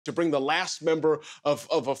to bring the last member of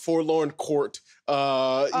a forlorn court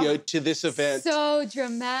to this event. So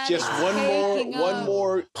dramatic. Just one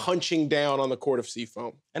more punching down on the court of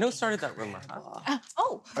Seafoam. And who started that rumor? Huh?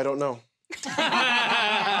 I don't know.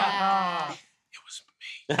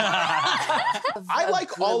 I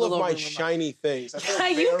like all of my shiny things.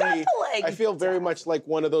 I feel very much like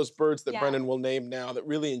one of those birds that Brennan will name now that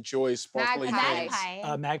really enjoys sparkly things.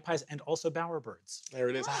 Magpies and also bowerbirds. There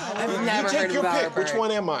it is. I've never heard of a bowerbird. Which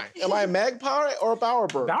one am I? Am I a magpie or a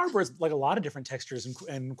bowerbird? Bowerbirds like a lot of different textures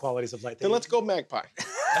and qualities of light. Then let's go magpie.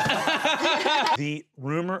 The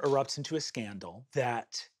rumor erupts into a scandal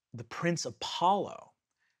that the Prince Apollo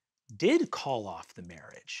did call off the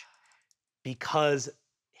marriage because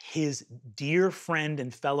his dear friend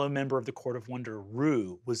and fellow member of the Court of Wonder,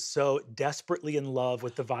 Rue, was so desperately in love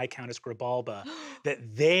with the Viscountess Gribalba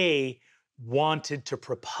that they wanted to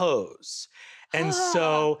propose. And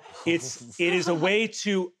so it is a way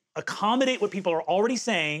to accommodate what people are already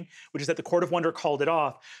saying, which is that the Court of Wonder called it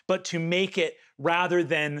off, but to make it, rather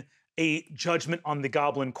than a judgment on the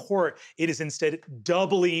Goblin Court, it is instead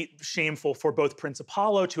doubly shameful for both Prince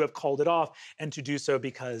Apollo to have called it off and to do so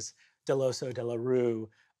because Deloso de la Rue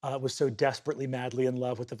was so desperately, madly in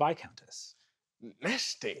love with the Viscountess.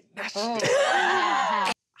 Nasty.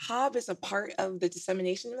 Hob is a part of the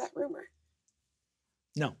dissemination of that rumor?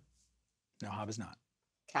 No, Hob is not.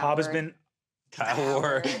 Coward. Hob has been...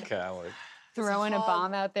 Coward. Throwing a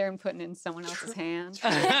bomb out there and putting it in someone else's hand.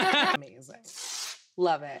 Amazing.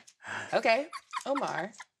 Love it. Okay,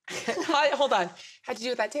 Omar. Hold on. How'd you do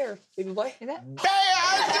with that tear, baby boy? Is that?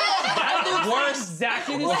 That works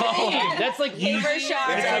exactly the same. That's like Paper shark.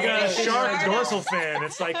 It's like a shark dorsal fin.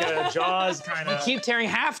 It's like a Jaws kind of... You keep tearing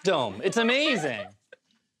Half Dome. It's amazing.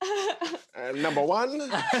 Number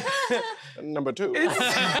one. Number two.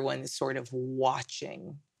 Everyone is sort of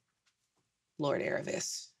watching Lord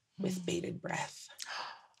Erebus with bated breath.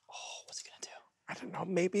 Oh, what's he gonna do? I don't know,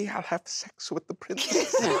 maybe I'll have sex with the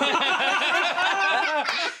princess.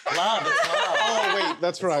 Love, it's love. Oh, wait,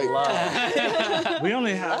 that's right. Love. We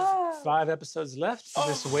only have 5 episodes left for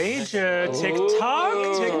this wager.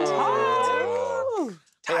 Tick-tock, tick-tock.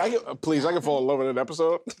 Hey, please, I can fall in love with an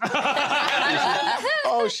episode.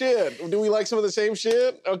 Oh, shit. Do we like some of the same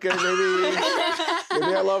shit? Okay, maybe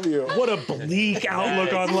I love you. What a bleak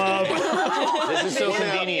outlook on love. This is so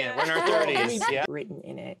convenient. We're in our 30s. Yeah. Written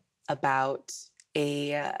in it about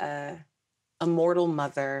a mortal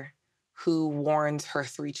mother who warns her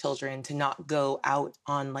 3 children to not go out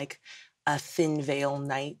on like a thin veil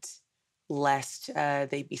night, lest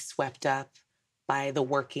they be swept up by the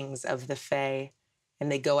workings of the Fae.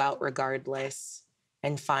 And they go out regardless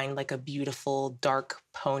and find like a beautiful dark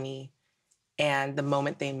pony. And the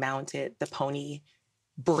moment they mount it, the pony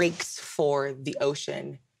breaks for the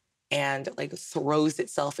ocean and like throws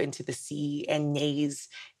itself into the sea and neighs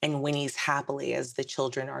and whinnies happily as the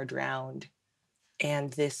children are drowned.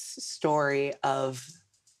 And this story of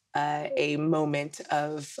a moment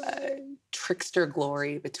of trickster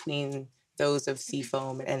glory between those of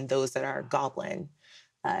Seafoam and those that are goblin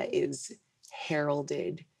is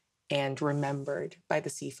heralded and remembered by the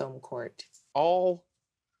Seafoam court. All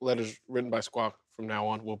letters written by Squawk from now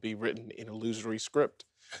on will be written in illusory script.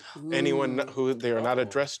 Ooh. Anyone who they are not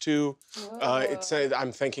addressed to,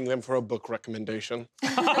 I'm thanking them for a book recommendation.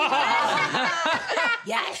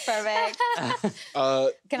 Yes, perfect.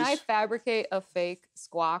 Can I fabricate a fake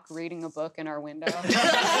Squawk reading a book in our window?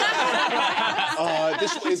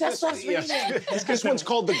 This one's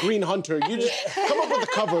called The Green Hunter. You just come up with the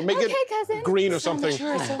cover, make it green or something.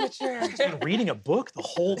 So mature. He's been reading a book the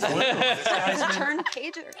whole time. Turn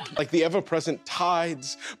pager. Like the ever-present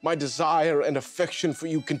tides, my desire and affection for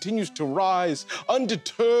you continues to rise,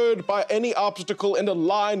 undeterred by any obstacle and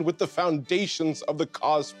aligned with the foundations of the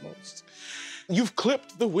cosmos. You've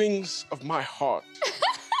clipped the wings of my heart,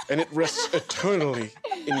 and it rests eternally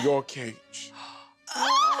in your cage.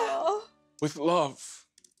 Oh. With love,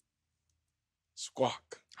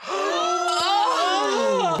 Squawk.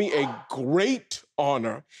 Be a great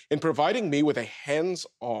honor in providing me with a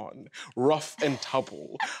hands-on, rough and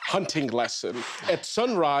tumble hunting lesson at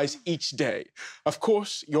sunrise each day. Of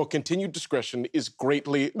course, your continued discretion is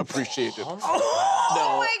greatly appreciated.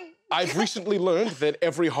 I've recently learned that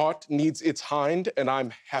every heart needs its hind, and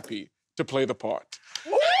I'm happy to play the part.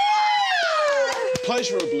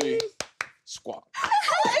 Pleasurably, Squawk.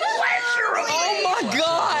 Oh my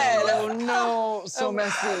God! Oh no, so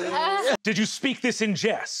messy. Did you speak this in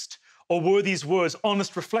jest, or were these words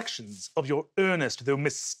honest reflections of your earnest, though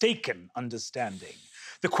mistaken, understanding?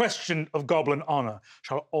 The question of goblin honor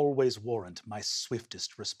shall always warrant my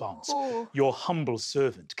swiftest response. Your humble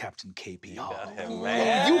servant, Captain K.P. Hall.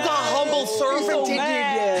 You got humble servant in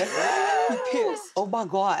you. Pissed. Oh my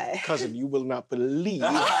God. Cousin, you will not believe who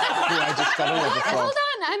I just got a letter from. Hold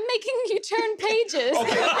on, I'm making you turn pages.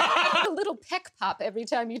 A little peck pop every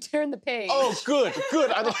time you turn the page. Oh, good,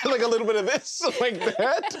 good. I'd like a little bit of this, like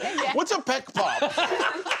that. Yeah. What's a peck pop?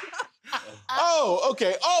 Oh,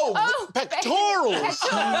 okay. Oh, pectorals.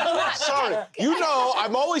 Sorry. You know,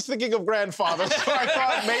 I'm always thinking of grandfather, so I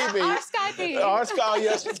thought maybe. Skype.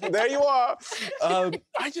 Yes, there you are.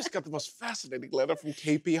 I just got the most fascinating letter from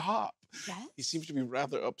K.P. Hop. Yes? He seems to be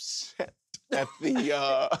rather upset at the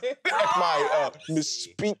at my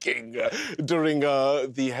misspeaking during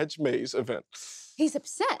the hedge maze event. He's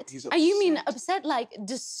upset. He's You mean upset like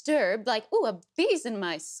disturbed, like, ooh, a bee's in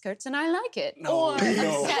my skirts and I like it? No,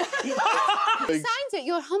 no. Upset. Signs it,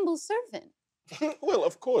 your humble servant. Well,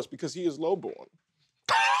 of course, because he is lowborn.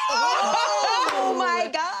 Oh my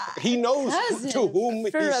God. He knows Cousin, to whom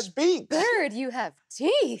for he a speaks. bird, you have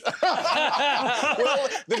teeth. Well,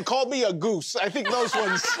 then call me a goose. I think those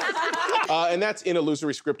ones. And that's in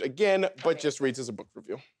illusory script again, but just reads as a book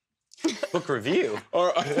review. Book review.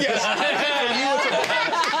 Or yes,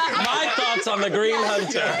 My thoughts on the Green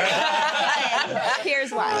Hunter.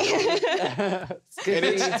 Here's why. and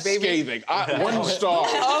it's scathing. 1 star.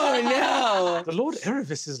 Oh no. The Lord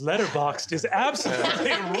Erevis's letterboxd is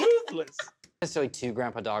absolutely ruthless. Necessarily to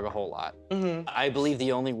Grandpa Dog a whole lot. I believe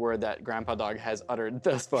the only word that Grandpa Dog has uttered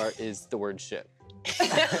thus far is the word shit.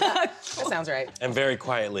 That sounds right. And very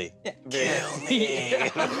quietly. Kill me.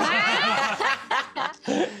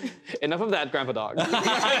 Enough of that, Grandpa Dog.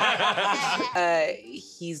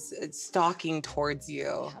 He's stalking towards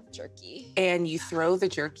you. Have jerky. And you throw the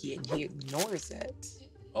jerky and he ignores it.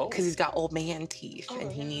 Oh. Because he's got old man teeth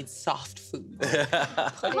and he needs soft food.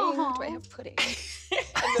 Pudding? Do I have pudding?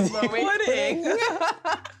 Pudding.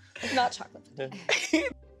 Not chocolate pudding.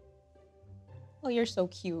 Oh, you're so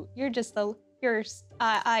cute. You're just the.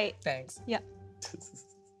 Thanks. Yeah.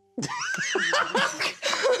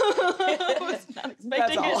 I was not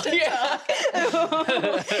expecting all. it to talk.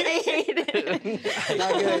 I hate it. It's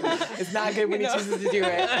not good. It's not good when he chooses to do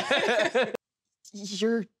it.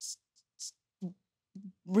 You're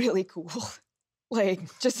really cool. Like,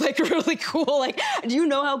 just like really cool. Like, do you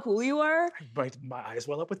know how cool you are? My eyes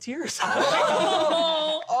well up with tears.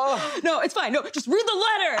 No, it's fine. No, just read the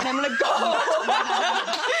letter and I'm gonna go.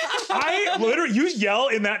 I literally, you yell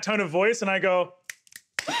in that tone of voice and I go,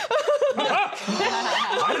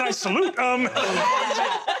 why did I salute?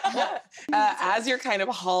 As you're kind of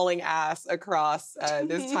hauling ass across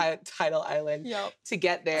this tidal island to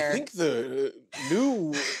get there. I think the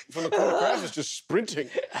new from the Court of Craft is just sprinting.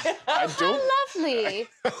 I don't. How lovely.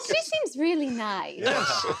 She seems really nice.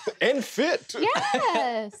 Yes, and fit.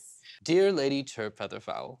 Yes. Dear Lady Chirp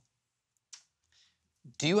Featherfowl,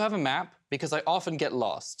 do you have a map? Because I often get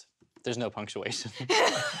lost. There's no punctuation.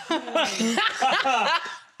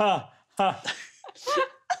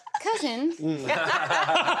 Cousin,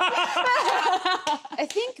 I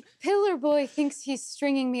think Pillar Boy thinks he's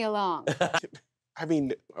stringing me along. I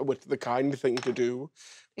mean, what the kind thing to do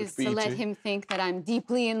would Is be to let him think that I'm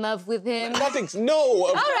deeply in love with him. Nothing's no.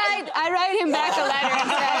 All right, I write him back a letter and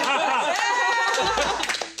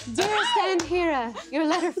say, Dearest Aunt Hera, your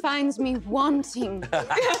letter finds me wanting. Oh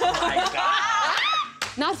my God.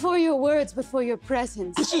 Not for your words, but for your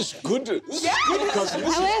presence. This is good. This is good, cousin. This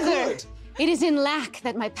is However, good. it is in lack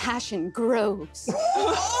that my passion grows.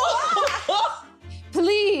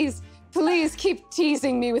 Please, please keep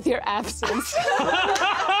teasing me with your absence.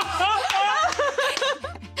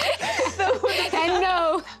 And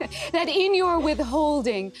know that in your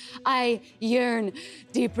withholding, I yearn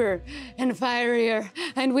deeper and fierier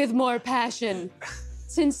and with more passion.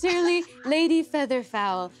 Sincerely, Lady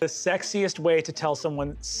Featherfowl. The sexiest way to tell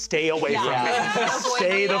someone, stay away from me.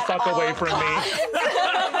 Stay the fuck away from me.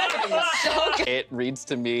 It reads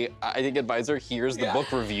to me, I think advisor hears the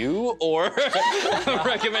book review or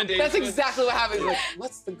recommendation. That's exactly what happens. Like,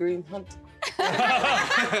 what's the Green Hunt?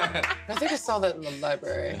 I think I saw that in the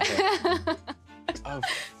library. Oh,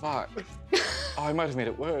 fuck. Oh, I might have made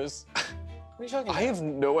it worse. What are you talking about? I have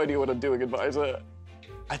no idea what I'm doing, advisor.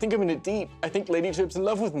 I think I'm in it deep. I think Lady Chirp's in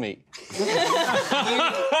love with me.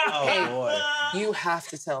 Oh, boy. You have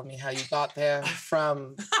to tell me how you got there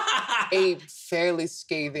from a fairly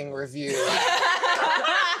scathing review.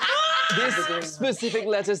 This specific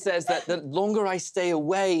letter says that the longer I stay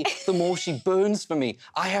away, the more she burns for me.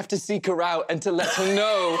 I have to seek her out and to let her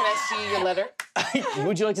know. Can I see your letter?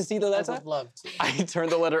 Would you like to see the letter? I would love to. I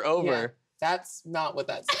turned the letter over. That's not what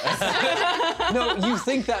that says. No, you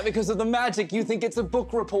think that because of the magic. You think it's a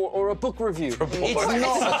book report or a book review. It's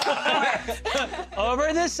not.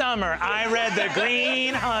 Over the summer, I read The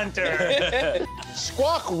Green Hunter.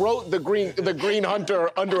 Squawk wrote the Green Hunter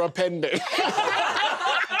under a pen name.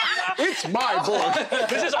 It's my book.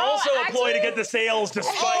 This is also a ploy to get the sales to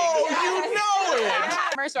spike. Oh, you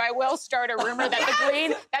know it. So I will start a rumor that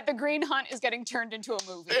the Green Hunt is getting turned into a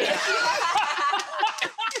movie.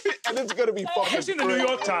 And it's gonna be fucking It's in the New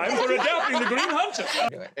York Times. They're adapting The Green Hunter.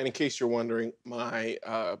 And in case you're wondering, my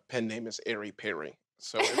pen name is Airy Perry.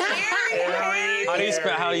 So it's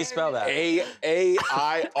How do you spell that? Airry.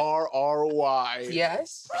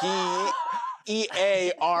 Yes.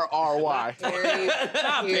 Pearry.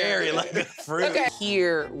 Not berry, like a fruit. Okay.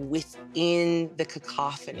 Hear within the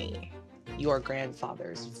cacophony your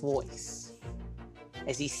grandfather's voice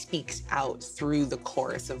as he speaks out through the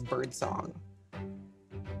chorus of birdsong.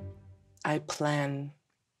 I plan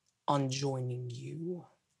on joining you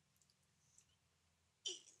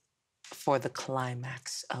for the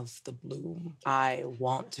climax of the bloom. I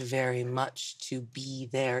want very much to be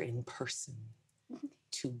there in person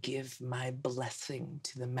to give my blessing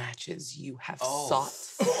to the matches you have sought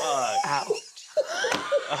out.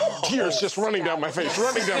 Tears just running down my face,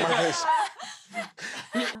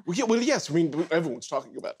 Well, yes, I mean, everyone's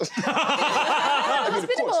talking about this. I mean, of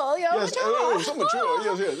course. Yes, so mature.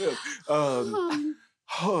 Yes.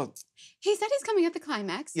 He said he's coming at the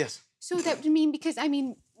climax. Yes. So that would mean because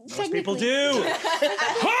Most people do.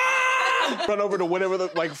 Run over to whatever the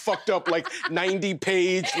fucked up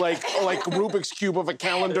 90-page Rubik's Cube of a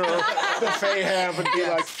calendar the Fae have and be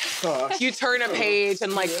like, You turn a page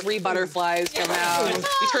and 3 butterflies come out.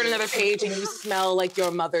 You turn another page and you smell like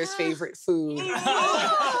your mother's favorite food.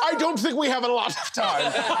 I don't think we have a lot of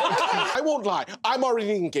time. I won't lie. I'm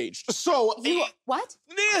already engaged. So what?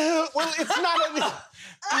 Well, it's not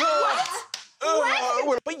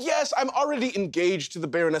What? But yes, I'm already engaged to the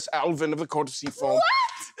Baroness Alvin of the Court of Seafoam. What?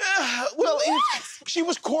 Well, she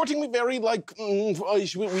was courting me very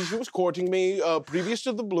she was courting me previous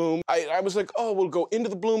to the bloom. I was like, oh, we'll go into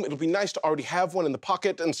the bloom. It'll be nice to already have one in the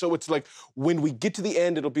pocket. And so it's like, when we get to the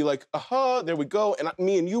end, it'll be like, aha, there we go. And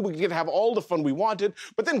me and you, we get to have all the fun we wanted.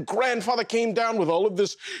 But then grandfather came down with all of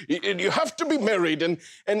this, you have to be married. And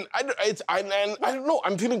I don't know,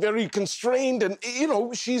 I'm feeling very constrained. And,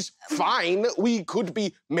 she's fine. We could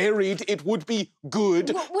be married. It would be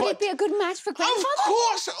good. Would it be a good match for grandfather? Of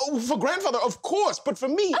course! For grandfather, of course. But for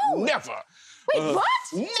me, never. Wait, what?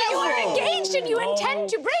 Never. So you are engaged and you intend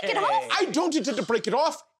to break it off? I don't intend to break it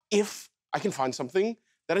off if I can find something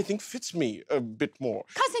that I think fits me a bit more.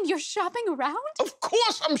 Cousin, you're shopping around? Of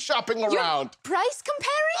course I'm shopping around. You're price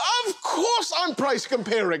comparing? Of course I'm price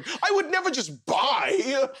comparing. I would never just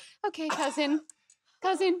buy. Okay, cousin.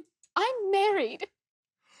 Cousin, I'm married.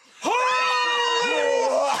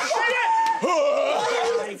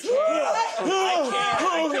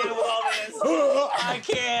 I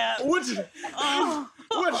can't. What?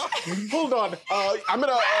 Hold on.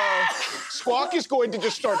 Squawk is going to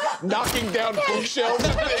just start knocking down bookshelves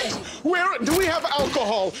and things. Where do we have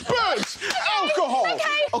alcohol? Birds! Alcohol!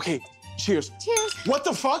 Okay, cheers. Cheers. What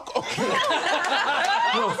the fuck? Okay.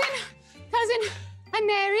 Cousin, I'm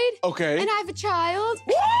married. Okay. And I have a child.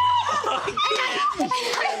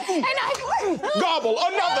 Gobble,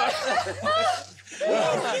 another!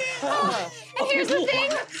 And here's the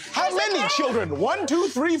thing. How many children? 1, 2,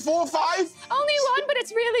 3, 4, 5? Only one, but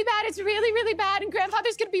it's really bad. It's really, really bad. And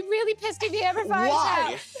grandfather's gonna be really pissed if he ever finds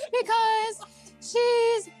Why? out. Because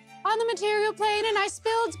she's on the material plane and I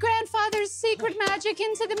spilled grandfather's secret magic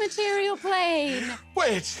into the material plane.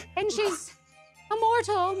 Wait. And she's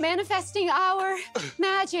immortal, manifesting our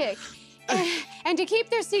magic. And to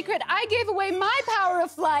keep their secret, I gave away my power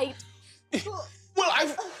of flight.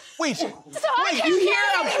 Well, wait. So I You hear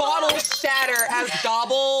a bottle shatter as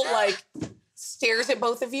Gobble, stares at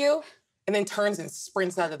both of you and then turns and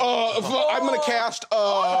sprints out of the I'm gonna cast,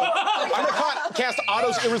 cast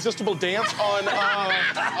Otto's Irresistible Dance on,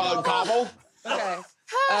 Gobble. Okay.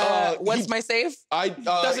 What's my save?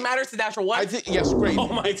 Doesn't matter, it's a natural one. Yes, great. Oh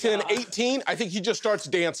my it's an 18. I think he just starts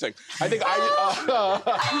dancing. I think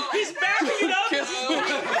He's backing it up.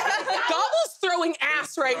 Gobble's throwing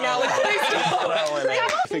ass right now.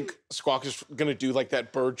 I think Squawk is gonna do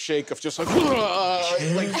that bird shake of just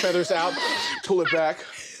feathers out, pull it back.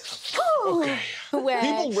 Okay.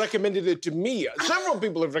 People recommended it to me. Several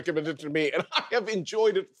people have recommended it to me, and I have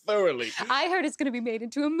enjoyed it thoroughly. I heard it's gonna be made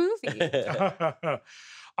into a movie.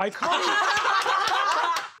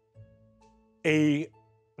 A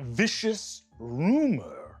vicious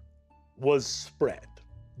rumor was spread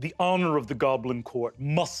the honor of the Goblin Court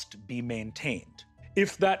must be maintained.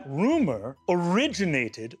 If that rumor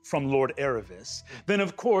originated from Lord Erevis, then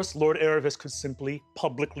of course Lord Erevis could simply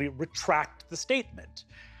publicly retract the statement.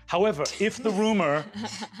 However, if the rumor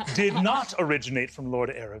did not originate from Lord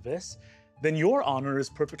Erevis, then your honor is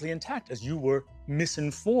perfectly intact, as you were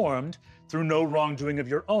misinformed through no wrongdoing of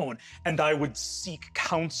your own, and I would seek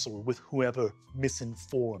counsel with whoever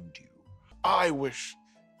misinformed you. I wish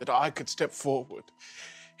that I could step forward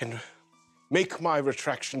and make my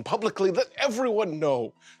retraction publicly, let everyone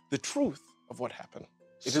know the truth of what happened.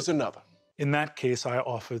 It is another. In that case, I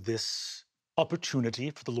offer this opportunity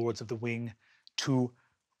for the Lords of the Wing to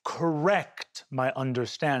correct my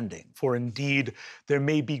understanding, for indeed there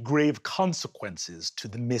may be grave consequences to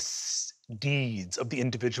the misdeeds of the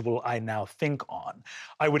individual I now think on.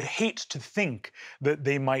 I would hate to think that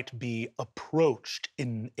they might be approached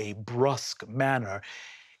in a brusque manner.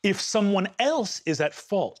 If someone else is at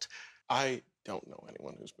fault, I don't know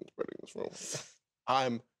anyone who's been spreading this rumor.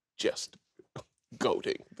 I'm just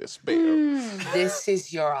goading this bear. This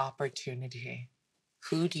is your opportunity.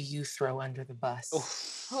 Who do you throw under the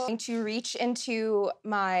bus? I'm going to reach into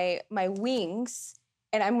my wings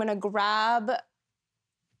and I'm gonna grab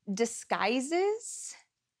disguises.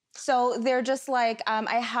 So they're just like,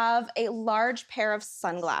 I have a large pair of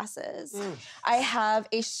sunglasses. I have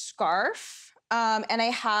a scarf, and I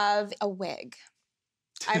have a wig.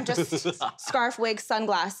 I'm just scarf, wig,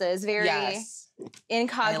 sunglasses, very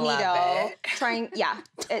incognito. I love it. Trying,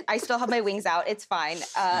 I still have my wings out. It's fine.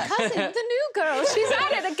 Cousin, the new girl, she's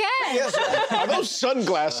at it again. Yes, are those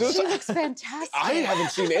sunglasses? She looks fantastic. I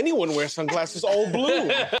haven't seen anyone wear sunglasses all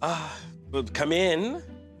blue. Well, come in.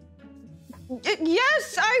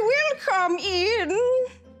 Yes, I will come in.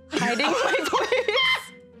 Hiding my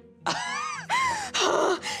voice.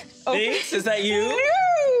 Thanks, is that you?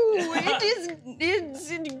 No,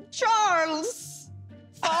 it's Charles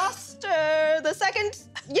Foster the second.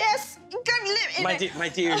 Yes, My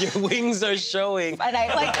dear, your wings are showing. And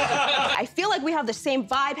I feel like we have the same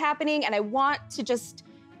vibe happening, and I want to just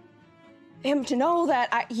him to know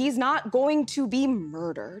that he's not going to be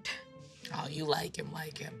murdered. Oh, you like him.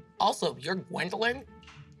 Also, you're Gwendolyn?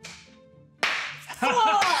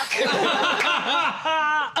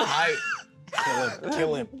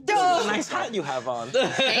 Kill him. That's a nice hat you have on.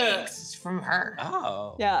 Thanks, it's from her.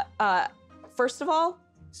 Oh. Yeah, first of all,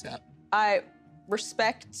 Sup? I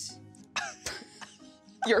respect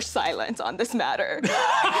your silence on this matter.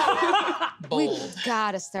 Bold. We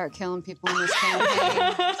gotta start killing people in this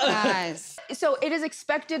campaign, guys. So it is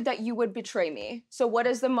expected that you would betray me. So what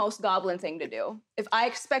is the most goblin thing to do? If I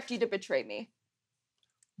expect you to betray me.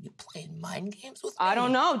 You playing mind games with me? I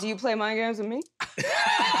don't know. Do you play mind games with me?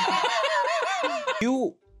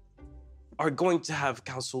 You are going to have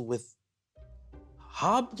counsel with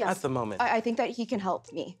Hob Yes. at the moment. I think that he can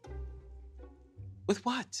help me With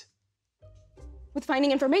what? with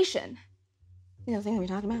finding information. You know, things we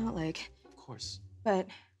talked about, like. Of course. But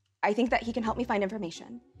I think that he can help me find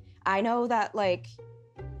information. I know that, like,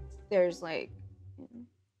 there's, like.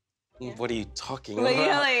 What are you talking Like, about?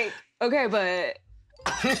 yeah, like, okay, but.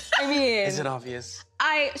 I mean. Is it obvious?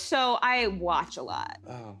 So I watch a lot.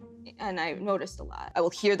 Oh. And I noticed a lot. I will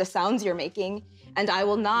hear the sounds you're making, and I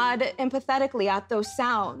will nod empathetically at those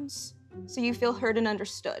sounds, so you feel heard and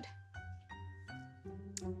understood.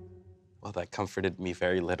 Well, that comforted me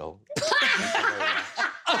very little.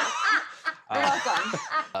 You're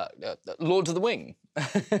welcome. Lords of the Wing.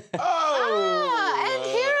 Ah, and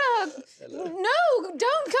Hera, no,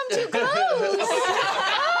 don't come too close.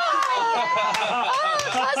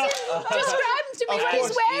 Cousin, describe to me what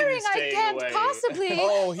he's wearing. I can't possibly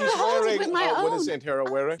Oh, he's behold it wearing. with my What own. is Aunt Hera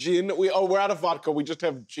wearing? Gin. We're out of vodka. We just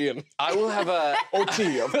have gin. I will have a. Or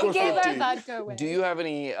tea, of course. Give with our tea. vodka away. Do you have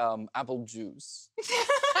any apple juice?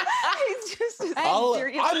 It's just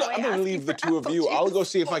I'm gonna leave the two of you. I'll go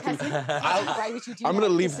see if I can. Why would you do I'm that?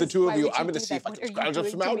 gonna leave the two of Why you. would I'm do gonna see if that? I What can are scrounge you up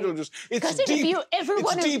some doing to me? algae. It's Cousin, if deep. you ever It's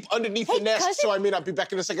wanna- deep underneath Hey, the nest, cousin. so I may not be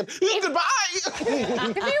back in a second. Goodbye. If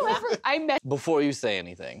you ever, I met. Before you say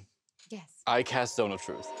anything, Yes. I cast Zone of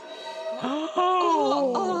Truth.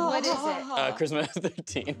 Oh, what is it? Charisma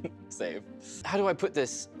 13 save. How do I put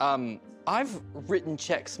this? I've written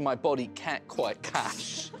checks my body can't quite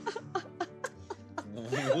cash. My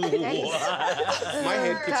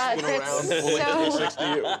head keeps God, spinning that's around so- next to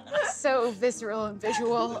you. So visceral and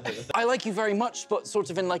visual. I like you very much, but sort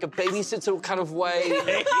of in like a babysitter kind of way.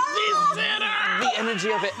 The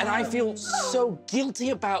energy of it, and I feel so guilty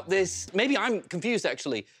about this. Maybe I'm confused,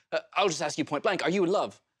 actually. I'll just ask you point blank, are you in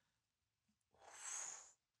love?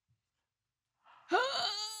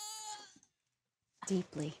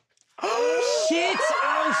 Deeply. Shit!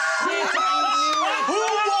 Oh,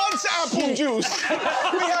 juice.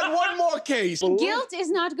 We had one more case. Guilt is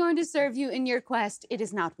not going to serve you in your quest. It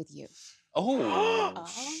is not with you. Oh,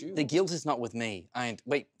 shoot. The guilt is not with me.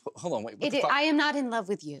 Wait, hold on, wait. What the fuck? I am not in love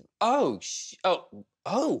with you. Oh.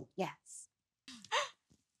 Yes.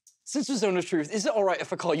 Since we're zone of truth, is it all right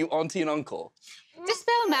if I call you auntie and uncle?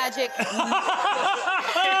 Dispel magic.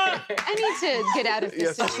 I need to get out of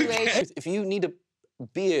this situation. If you need a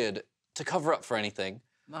beard to cover up for anything,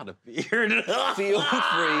 Not a beard. feel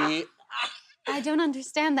free. I don't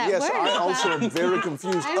understand that Yes, word. I also am very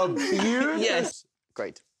confused. A beard? Yes.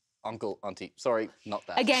 Great. Uncle, auntie. Sorry, not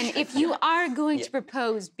that. Again, if you are going to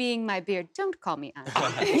propose being my beard, don't call me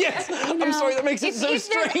auntie. Yes. I'm sorry, that makes it so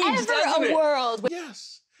strange, If there's doesn't ever it? a world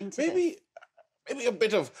Yes. Maybe a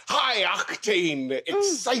bit of high-octane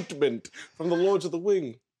excitement from the Lords of the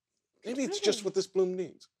Wing. Maybe it's just what this bloom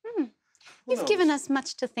needs. You've given us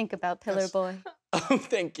much to think about, Pillar Boy. Oh,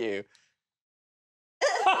 thank you.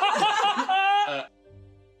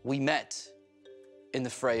 We met in the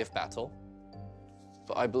fray of battle,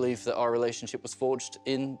 but I believe that our relationship was forged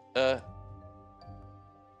in the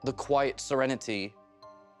quiet serenity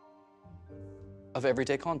of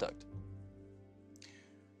everyday conduct.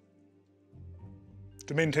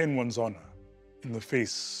 To maintain one's honor in the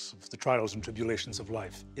face of the trials and tribulations of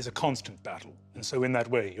life is a constant battle. And so in that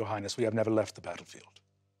way, Your Highness, we have never left the battlefield.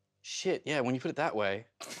 Shit, yeah, when you put it that way.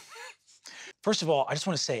 First of all, I just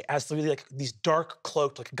want to say, as these dark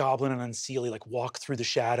cloaked, like Goblin and Unseelie, like walk through the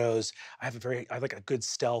shadows, I have a good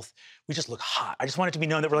stealth. We just look hot. I just want it to be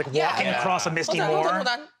known that we're like walking across a misty moor. Hold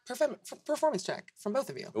on. Performance check from both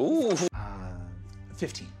of you. Ooh.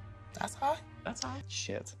 15. That's high. That's high.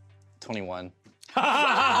 Shit. 21.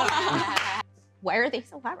 Why are they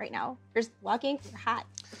so hot right now? You're just walking, you're hot.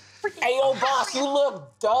 Hey, yo, boss, you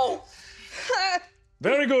look dope.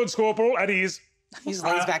 Very good, Scorporal, at ease. He just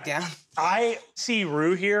lays back down. I see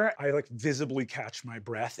Rue here. I like visibly catch my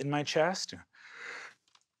breath in my chest.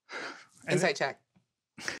 Insight check.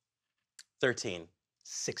 13.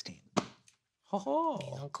 16. Oh.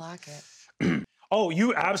 You don't clock it. Oh,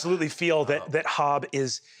 you absolutely feel that Hob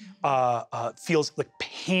is feels like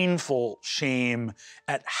painful shame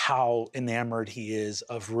at how enamored he is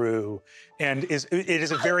of Rue, and it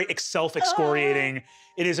is a very self-excoriating.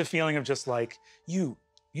 It is a feeling of just like you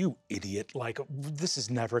idiot, like this is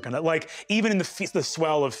never gonna, like even in the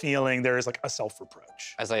swell of feeling, there is like a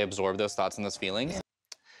self-reproach. As I absorb those thoughts and those feelings.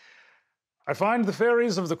 I find the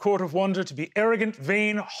fairies of the Court of Wonder to be arrogant,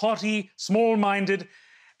 vain, haughty, small-minded,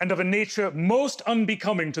 and of a nature most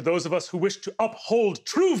unbecoming to those of us who wish to uphold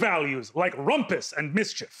true values like rumpus and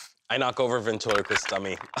mischief. I knock over ventriloquist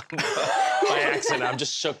dummy by accident. I'm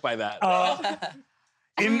just shook by that.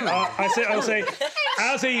 I'll say,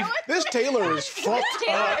 as a... This tailor is fucked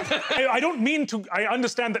up. I don't mean to... I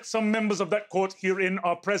understand that some members of that court herein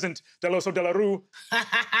are present. Del Oso de la Rue.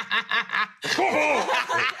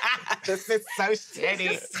 This is so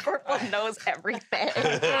shitty. Scorpion knows everything.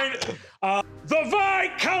 The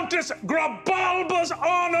Viscountess Grabalba's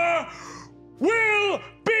honor will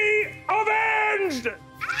be avenged!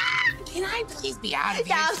 Can I please be out of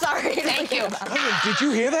here? Yeah, I'm sorry. Thank you. Did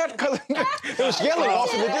you hear that? It was yelling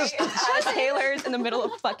off in the distance. Taylor's in the middle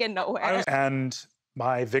of fucking nowhere. And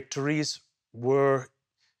my victories were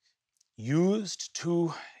used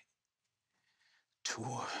to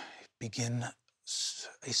begin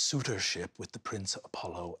a suitorship with the Prince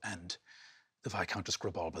Apollo and the Viscountess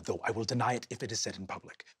Grabalba, though I will deny it if it is said in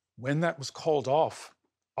public. When that was called off,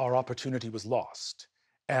 our opportunity was lost.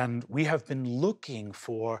 And we have been looking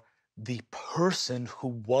for the person who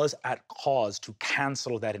was at cause to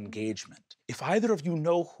cancel that engagement. If either of you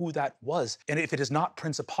know who that was, and if it is not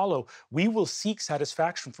Prince Apollo, we will seek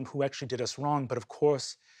satisfaction from who actually did us wrong. But of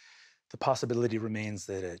course, the possibility remains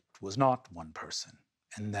that it was not one person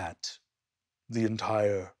and that the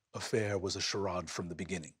entire affair was a charade from the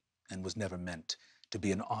beginning and was never meant to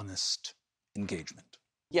be an honest engagement.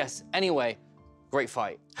 Yes, anyway, great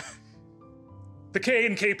fight. The K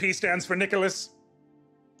in KP stands for Nicholas.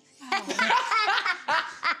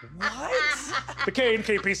 What? The K in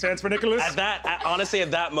KP stands for Nicholas. Honestly,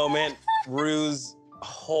 at that moment, Rue's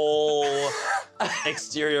whole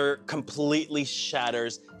exterior completely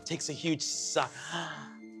shatters, takes a huge sigh,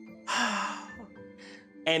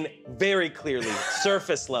 and very clearly,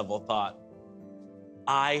 surface level thought,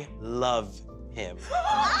 I love him.